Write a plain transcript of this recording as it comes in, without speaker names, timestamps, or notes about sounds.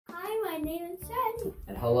my name is Jen.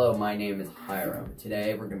 And hello, my name is Hiram.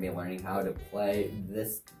 Today we're going to be learning how to play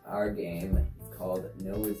our game. It's called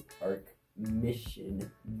Noah's Ark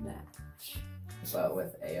Mission Match, but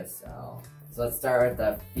with ASL. So let's start with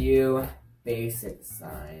a few basic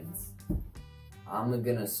signs. I'm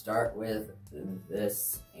going to start with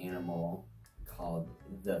this animal called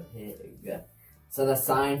the pig. So the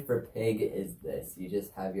sign for pig is this. You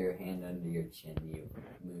just have your hand under your chin. You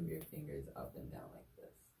move your fingers up and down like this.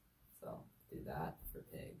 So do that for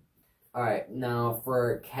pig. Alright, now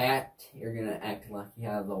for cat, you're going to act like you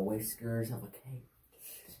have the whiskers of a cat.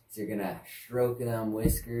 So you're going to stroke them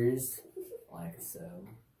whiskers like so.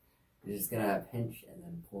 You're just going to pinch and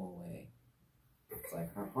then pull away. It's like,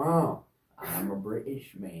 I'm a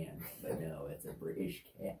British man. But no, it's a British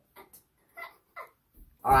cat.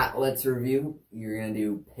 Alright, let's review. You're going to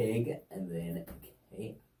do pig and then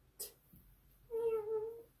cat.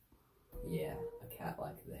 Yeah, a cat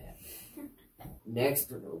like that.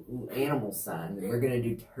 Next, animal sign. We're going to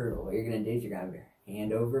do turtle. What you're going to do is you're going to have your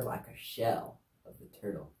hand over like a shell of the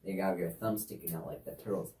turtle. You're going to have your thumb sticking out like the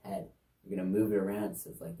turtle's head. You're going to move it around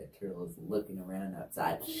so it's like the turtle is looking around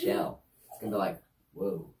outside the shell. It's going to be like,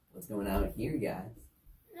 whoa, what's going on here, guys?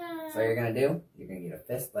 So what you're going to do, you're going to get a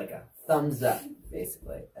fist like a thumbs up,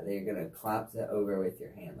 basically. And then you're going to clasp it over with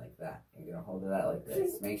your hand like that. You're going to hold it out like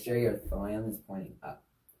this. Make sure your thumb is pointing up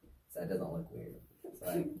so it doesn't look weird. So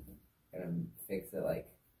like, you're going to fix it like,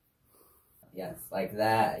 yes, like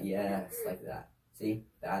that. Yes, like that. See?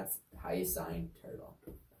 That's how you sign turtle.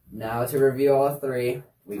 Now to review all three,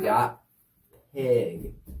 we got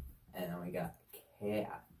pig, and then we got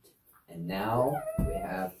cat, and now we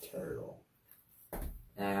have turtle.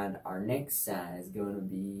 And our next sign is going to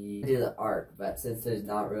be the ark, but since there's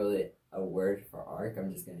not really a word for ark,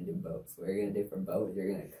 I'm just going to do boat. So what you're going to do for boat, you're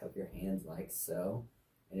going to cup your hands like so,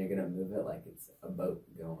 and you're going to move it like it's a boat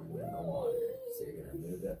going in the water. So you're going to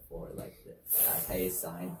move it forward like this. That's how you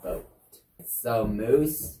sign boat. So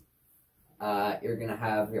moose, you're going to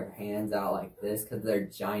have your hands out like this because they're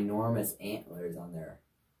ginormous antlers on their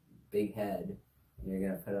big head. And you're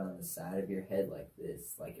going to put it on the side of your head like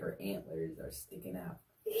this, like your antlers are sticking out.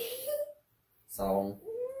 So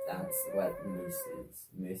that's what moose is.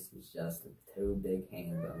 Moose is just two big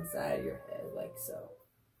hands on the side of your head like so.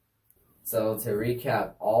 So to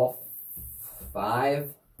recap all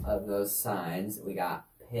 5 of those signs, we got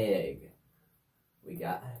pig, we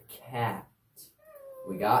got cat,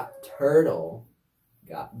 we got turtle,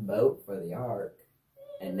 got boat for the ark,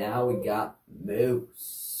 and now we got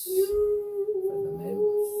moose for the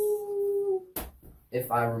moose.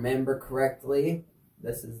 If I remember correctly,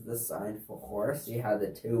 this is the sign for horse. You have the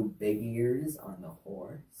 2 big ears on the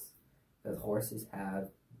horse, because horses have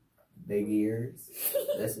big ears.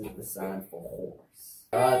 This is the sign for horse.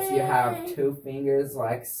 So you have 2 fingers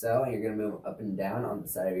like so, and you're going to move up and down on the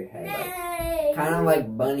side of your head. Like, kind of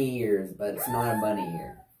like bunny ears, but it's not a bunny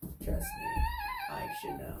ear. Trust me, I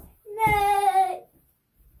should know.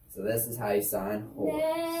 So this is how you sign horse.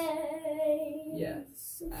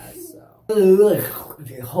 Yes, as so.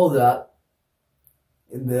 Hold up.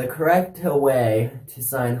 The correct way to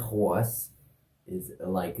sign horse is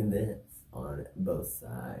like this on both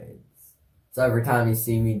sides. So every time you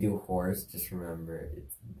see me do horse, just remember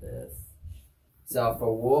it's this. So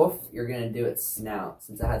for wolf, you're going to do its snout.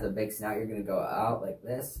 Since it has a big snout, you're going to go out like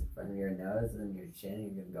this from your nose and your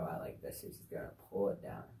chin. You're going to go out like this. You're just going to pull it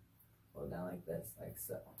down. Pull it down like this, like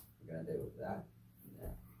so. You're going to do that. Yeah.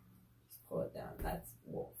 Just pull it down. That's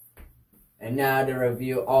wolf. And now to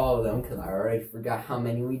review all of them, because I already forgot how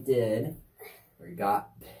many we did. We got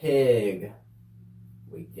pig.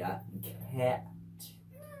 We got cat.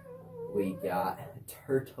 We got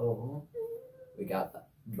turtle. We got the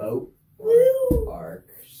boat or ark.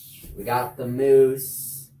 We got the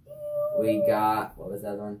moose. We got, what was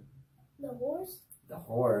that one? The horse. The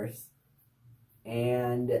horse.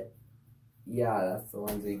 And yeah, that's the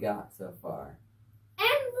ones we got so far.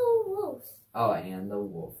 And the wolf. Oh, and the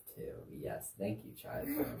wolf too. Yes, thank you, child,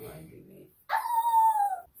 for reminding me.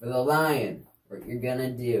 For the lion, what you're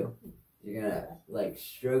gonna do, you're gonna like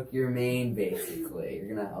stroke your mane basically.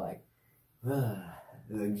 You're gonna like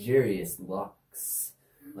luxurious locks.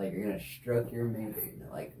 Like you're gonna stroke your mane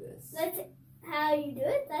like this. That's how you do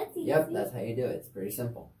it? That's easy. Yep, that's how you do it. It's pretty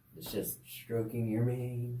simple. It's just stroking your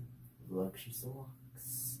mane, luxurious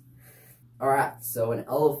locks. Alright, so an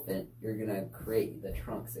elephant, you're gonna create the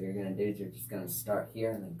trunk. So you're gonna do is you're just gonna start here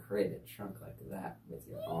and then create a trunk like that with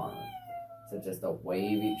your arm. So just a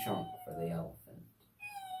wavy trunk for the elephant.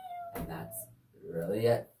 And that's really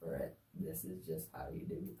it for it. This is just how you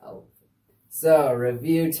do elephant. So,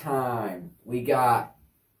 review time. We got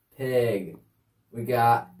pig. We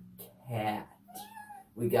got cat.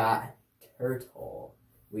 We got turtle.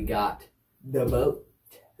 We got the boat.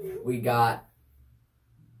 We got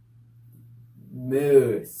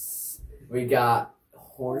moose. We got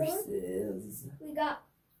horses. We got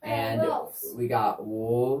And wolves. we got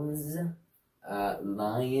wolves,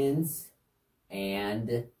 lions,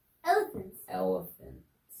 and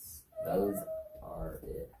elephants. Those are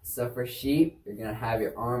it. So for sheep, you're gonna have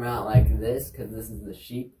your arm out like this because this is the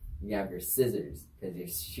sheep. You have your scissors because you're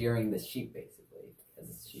shearing the sheep basically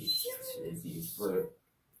because sheep is used for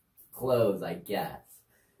clothes, I guess.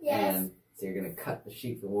 Yes. And so you're gonna cut the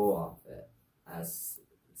sheep's wool off it, as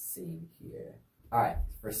seen here. All right,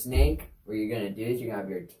 for snake, what you're gonna do is you're gonna have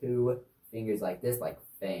your 2 fingers like this, like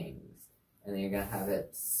fangs, and then you're gonna have it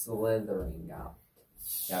slithering out.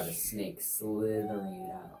 You have a snake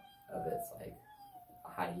slithering out of its like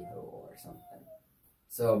hidey hole or something.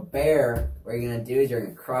 So a bear, what you're gonna do is you're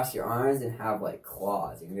gonna cross your arms and have like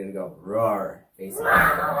claws. You're gonna go roar, facing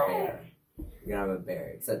like a bear. You're gonna have a bear,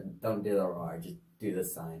 except don't do the roar, just do the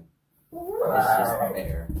sign. It's just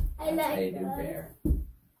bear. That's how you do bear.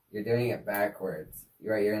 You're doing it backwards.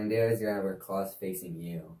 What you're gonna do is you're gonna have your claws facing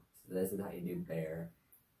you. So this is how you do bear.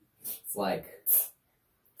 It's like,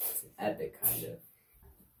 it's epic kind of.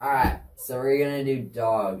 Alright, so we're gonna do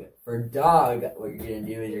dog. For dog, what you're gonna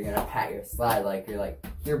do is you're gonna pat your slide like you're like,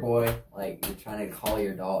 here boy, like you're trying to call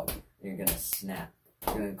your dog. And you're gonna snap.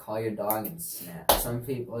 You're gonna call your dog and snap. Some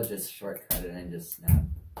people just shortcut it and just snap.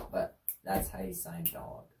 But that's how you sign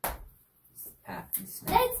dog. Just pat and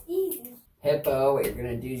snap. That's easy. Hippo, what you're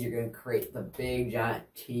gonna do is you're gonna create the big giant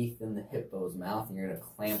teeth in the hippo's mouth and you're gonna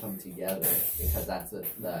clamp them together because that's what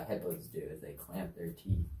the hippos do, is they clamp their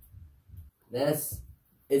teeth. This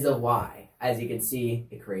is a Y. As you can see,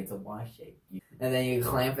 it creates a Y shape. And then you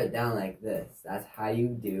clamp it down like this. That's how you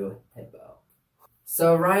do hippo.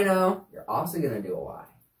 So rhino, you're also gonna do a Y.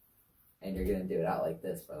 And you're gonna do it out like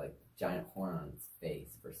this for like giant horn on its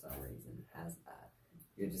face for some reason. It has that.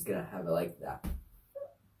 You're just gonna have it like that.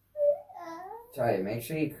 Try it. Make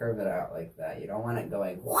sure you curve it out like that. You don't want it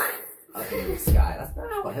going up in the sky. That's not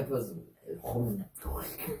how hippos' horns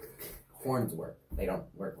work. They don't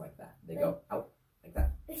work like that. They go out like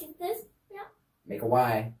that. This? Yeah. Make a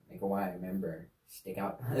Y. Make a Y. Remember, stick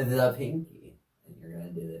out the pinky. And you're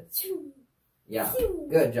going to do this. Yeah.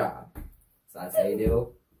 Good job. So that's how you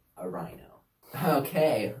do a rhino.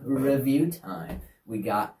 Okay. Review time. We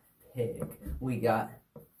got pig. We got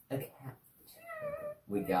a cat.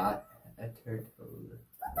 We got a turtle.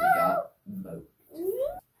 We got boat.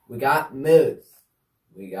 We got moose.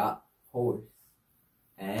 We got horse.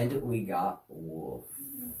 And we got wolf.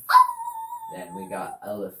 Then we got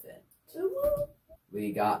elephant.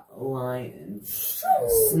 We got lions,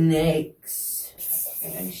 snakes,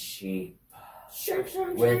 and sheep.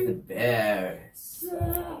 With bears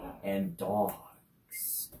and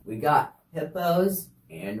dogs. We got hippos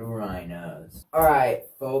and rhinos. Alright,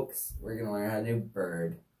 folks, we're gonna learn how to do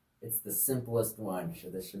bird. It's the simplest one, so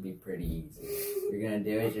this should be pretty easy. What you're gonna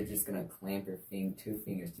do is you're just gonna clamp your 2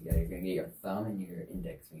 fingers together. You're gonna get your thumb and your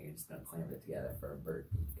index finger. You're just gonna clamp it together for a bird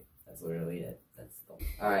beak. That's literally it. That's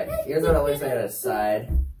the... Alright, here's what it looks like on the side.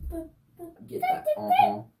 Get that.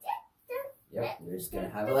 Yep, you're just gonna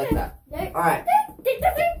have it like that. Alright,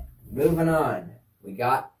 moving on. We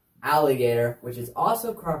got alligator, which is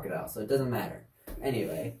also crocodile, so it doesn't matter.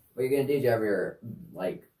 Anyway, what you're gonna do is you have your,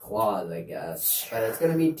 like, claws, I guess, but it's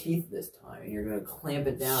gonna be teeth this time, and you're gonna clamp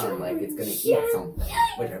it down like it's gonna eat something,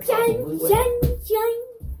 which I probably would.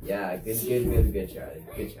 Yeah, good, Charlie. Good,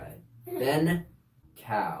 Charlie. Then,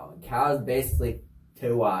 cow. Cow is basically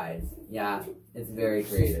 2 eyes. Yeah, it's very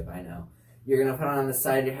creative, I know. You're gonna put it on the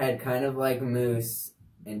side of your head, kind of like moose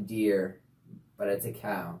and deer, but it's a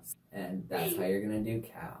cow, and that's how you're gonna do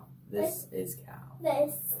cow. This is cow.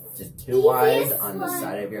 Just 2 eyes on the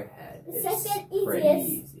side of your head. It's pretty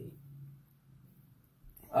easy.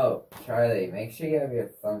 Oh, Charlie, make sure you have your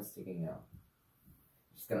thumb sticking out.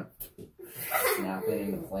 Just gonna snap it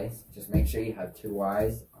into place. Just make sure you have 2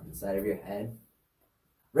 eyes on the side of your head.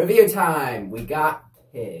 Review time! We got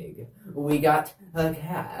pig. We got a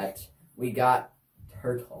cat. We got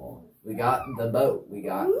turtle. We got the boat. We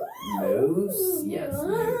got moose. Yes,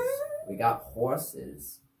 moose. We got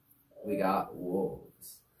horses. We got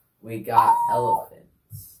wolves. We got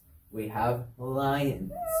elephants. We have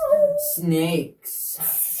lions,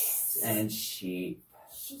 snakes, and sheep.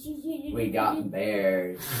 We got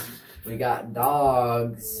bears. We got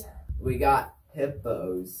dogs. We got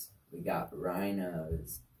hippos. We got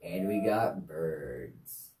rhinos. And we got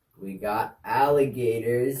birds. We got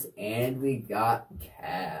alligators. And we got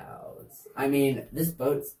cows. I mean, this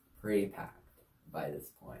boat's pretty packed by this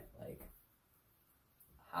point. Like,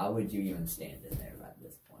 how would you even stand in there at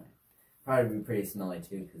this point? Probably be pretty smelly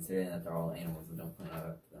too, considering that they're all animals that don't clean up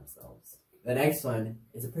after themselves. The next one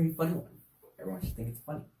is a pretty funny one. Everyone should think it's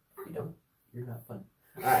funny. If you don't, you're not funny.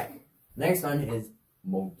 Alright, next one is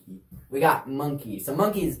monkey. We got monkey. So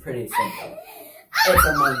monkey is pretty simple. It's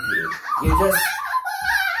a monkey. You just,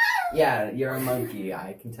 yeah, you're a monkey,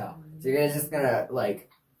 I can tell. So you're just gonna, like,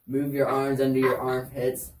 move your arms under your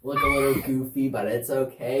armpits, look a little goofy, but it's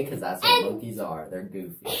okay, because that's what monkeys are. They're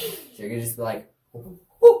goofy. So you're gonna just be like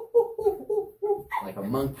a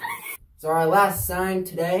monkey. So our last sign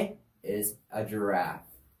today is a giraffe.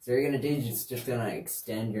 So you're gonna do, just gonna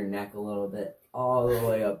extend your neck a little bit, all the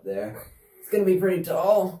way up there. It's gonna be pretty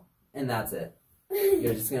tall, and that's it.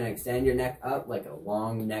 You're just gonna extend your neck up like a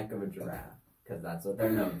long neck of a giraffe, because that's what they're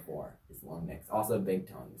known for, is long necks. Also big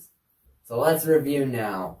tongues. So let's review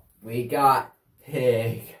now. We got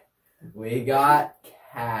pig, we got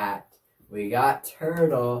cat, we got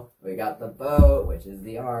turtle, we got the boat, which is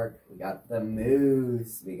the ark, we got the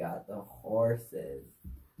moose, we got the horses,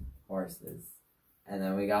 and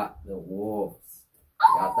then we got the wolves,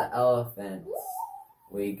 we got the elephants,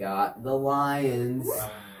 we got the lions,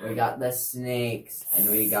 we got the snakes, and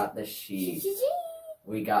we got the sheep.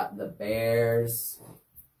 We got the bears,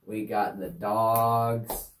 we got the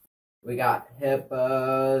dogs, we got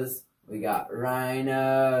hippos, we got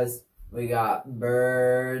rhinos, we got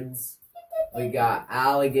birds, we got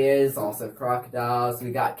alligators, also crocodiles,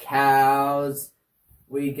 we got cows,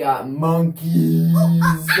 we got monkeys,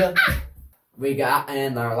 we got,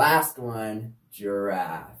 and our last one,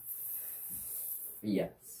 giraffe.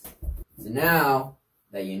 Yes. So now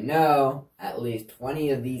that you know at least 20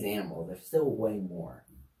 of these animals, there's still way more.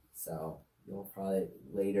 So you'll probably,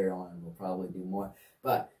 later on, we'll probably do more.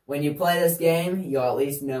 But when you play this game, you'll at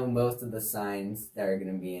least know most of the signs that are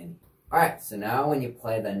going to be in. Alright, so now when you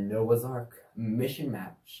play the Noah's Ark Mission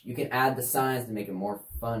Match, you can add the signs to make it more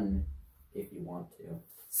fun if you want to.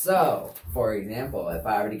 So, for example, if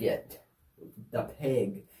I were to get the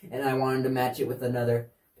pig, and I wanted to match it with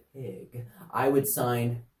another pig, I would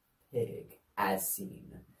sign pig as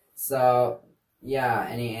seen. So, yeah,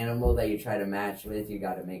 any animal that you try to match with, you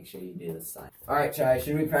gotta make sure you do the sign. Alright, Chai,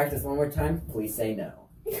 should we practice one more time? Please say no.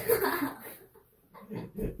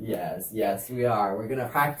 Yes, we are. We're gonna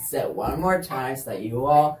practice it one more time so that you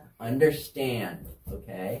all understand,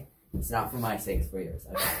 okay? It's not for my sake, it's for yours,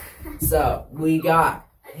 okay? So, we got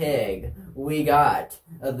pig, we got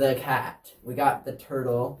the cat, we got the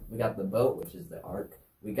turtle, we got the boat, which is the ark,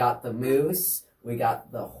 we got the moose, we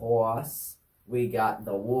got the horse, we got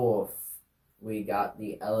the wolf, we got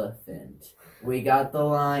the elephant, we got the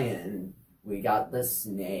lion, we got the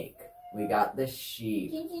snake, we got the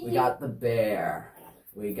sheep, we got the bear,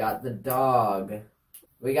 we got the dog,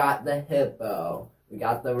 we got the hippo, we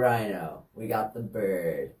got the rhino, we got the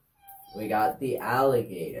bird, we got the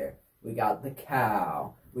alligator, we got the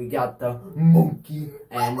cow, we got the monkey,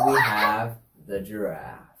 and we have the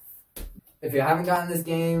giraffe. If you haven't gotten this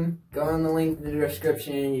game, go on the link in the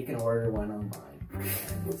description. You can order one online.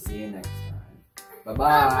 And we'll see you next time.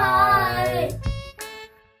 Bye-bye.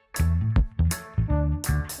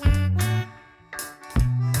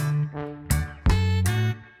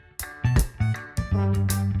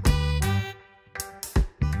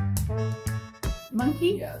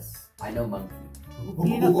 Monkey? Yes, I know monkey.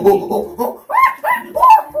 You know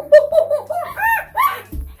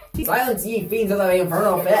Silence ye fiends of the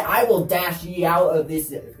infernal pit, I will dash ye out of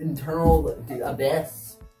this internal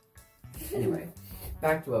abyss. Anyway,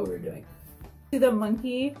 back to what we were doing. the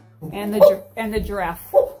monkey and the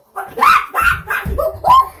giraffe. Alright,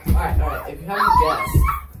 if you haven't guessed.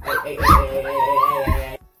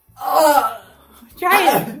 Try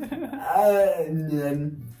it!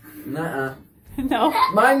 Nuh-uh. No.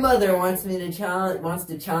 My mother wants to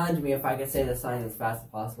challenge me if I can say the sign as fast as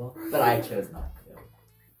possible, but I chose not to.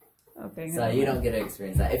 Okay. So you don't get to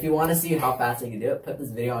experience that. If you want to see how fast I can do it, put this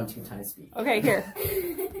video on 2x speed. Okay, here.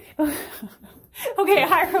 Okay,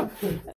 Hiram.